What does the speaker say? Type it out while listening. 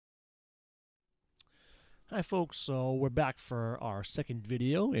Hi folks, so we're back for our second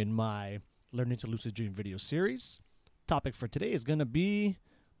video in my Learning to Lucid Dream video series. Topic for today is going to be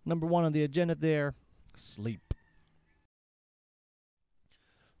number one on the agenda there, sleep.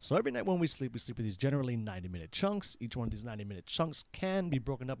 So every night when we sleep with these generally 90-minute chunks. Each one of these 90-minute chunks can be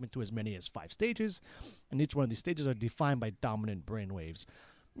broken up into as many as 5 stages, and each one of these stages are defined by dominant brain waves,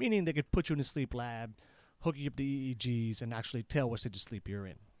 meaning they could put you in a sleep lab, hook you up to EEGs, and actually tell what stage of sleep you're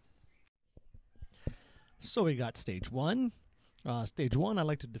in. So we got stage one. Stage one I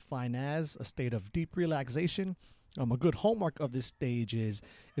like to define as a state of deep relaxation. A good hallmark of this stage is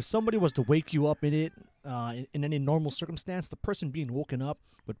if somebody was to wake you up in it in any normal circumstance, the person being woken up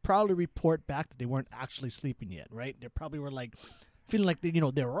would probably report back that they weren't actually sleeping yet, right? They probably were like feeling like they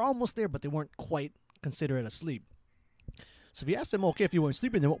were almost there, but they weren't quite considered asleep. So if you ask them, okay, if you weren't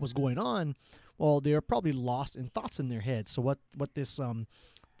sleeping, then what was going on? Well, they're probably lost in thoughts in their head. So what this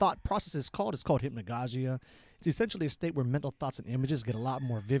thought process is called hypnagogia. It's essentially a state where mental thoughts and images get a lot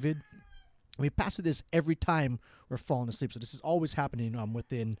more vivid. We pass through this every time we're falling asleep. So this is always happening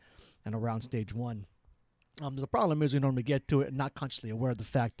within and around stage one. The problem is we normally get to it and not consciously aware of the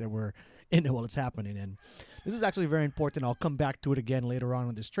fact that we're in it while it's happening. And this is actually very important. I'll come back to it again later on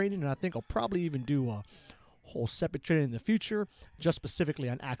in this training, and I think I'll probably even do a whole separate training in the future just specifically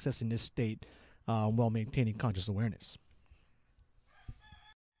on accessing this state while maintaining conscious awareness.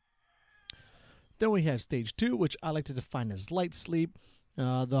 Then we have stage two, which I like to define as light sleep.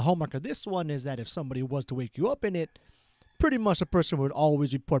 The hallmark of this one is that if somebody was to wake you up in it, pretty much a person would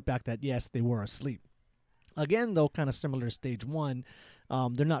always report back that, yes, they were asleep. Again, though, kind of similar to stage one,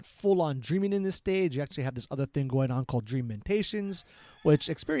 they're not full-on dreaming in this stage. You actually have this other thing going on called dream mentations, which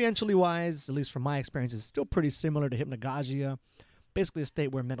experientially wise, at least from my experience, is still pretty similar to hypnagogia. Basically a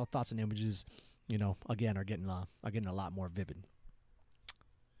state where mental thoughts and images, again, are getting a lot more vivid.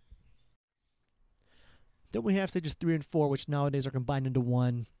 Then we have stages 3 and 4, which nowadays are combined into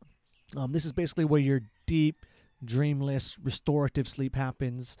one. This is basically where your deep, dreamless, restorative sleep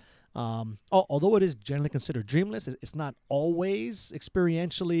happens. Although it is generally considered dreamless, it's not always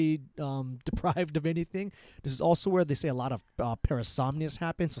experientially deprived of anything. This is also where they say a lot of parasomnias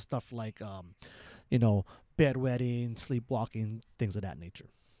happen, so stuff like, bedwetting, sleepwalking, things of that nature.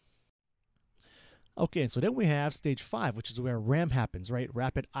 Okay, so then we have stage 5, which is where REM happens, right?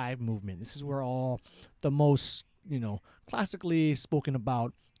 Rapid eye movement. This is where all the most, classically spoken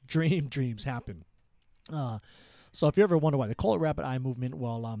about dreams happen. So if you ever wonder why they call it rapid eye movement,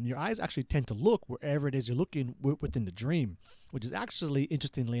 well, your eyes actually tend to look wherever it is you're looking within the dream, which is actually,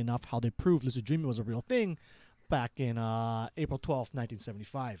 interestingly enough, how they proved lucid dreaming was a real thing back in April 12th,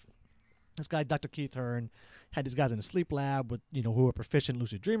 1975. This guy, Dr. Keith Hearn, had these guys in a sleep lab with, who were proficient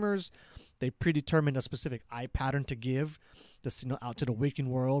lucid dreamers. They predetermined a specific eye pattern to give this, out to the waking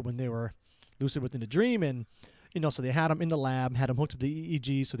world when they were lucid within the dream. And, so they had them in the lab, had them hooked up to the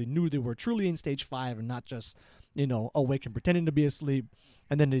EEG, so they knew they were truly in stage 5 and not just, awake and pretending to be asleep.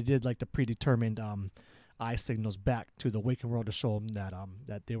 And then they did like the predetermined eye signals back to the waking world to show them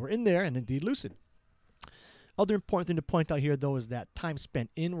that they were in there and indeed lucid. Other important thing to point out here, though, is that time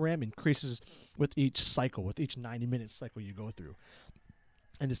spent in REM increases with each cycle, with each 90-minute cycle you go through.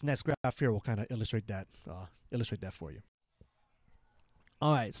 And this next graph here will kind of illustrate that for you.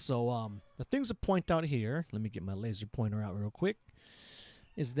 All right, so the things to point out here, let me get my laser pointer out real quick,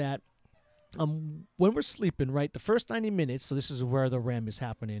 is that when we're sleeping, right, the first 90 minutes, so this is where the REM is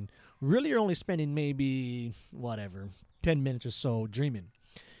happening, really you're only spending maybe, 10 minutes or so dreaming.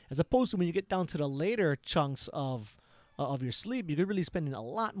 As opposed to when you get down to the later chunks of your sleep, you're really spending a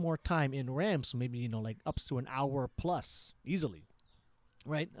lot more time in REM. So maybe, like up to an hour plus easily,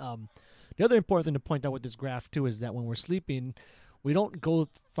 right? The other important thing to point out with this graph too is that when we're sleeping, we don't go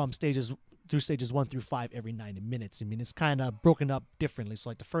from stages 1 through 5 every 90 minutes. I mean, it's kind of broken up differently. So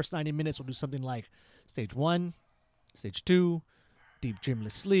like the first 90 minutes, we'll do something like stage 1, stage 2, deep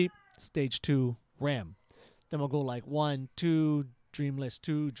dreamless sleep, stage 2, REM. Then we'll go like 1, 2, dreamless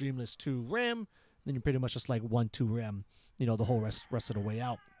 2, REM. Then you're pretty much just like 1, 2 REM, the whole rest of the way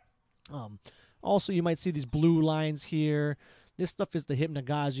out. Also, you might see these blue lines here. This stuff is the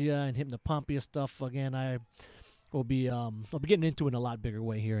hypnagogia and hypnopompia stuff. Again, I'll be getting into it in a lot bigger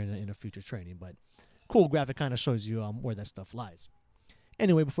way here in a future training. But cool graphic kind of shows you where that stuff lies.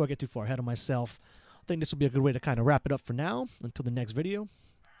 Anyway, before I get too far ahead of myself, I think this will be a good way to kind of wrap it up for now. Until the next video,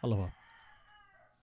 aloha.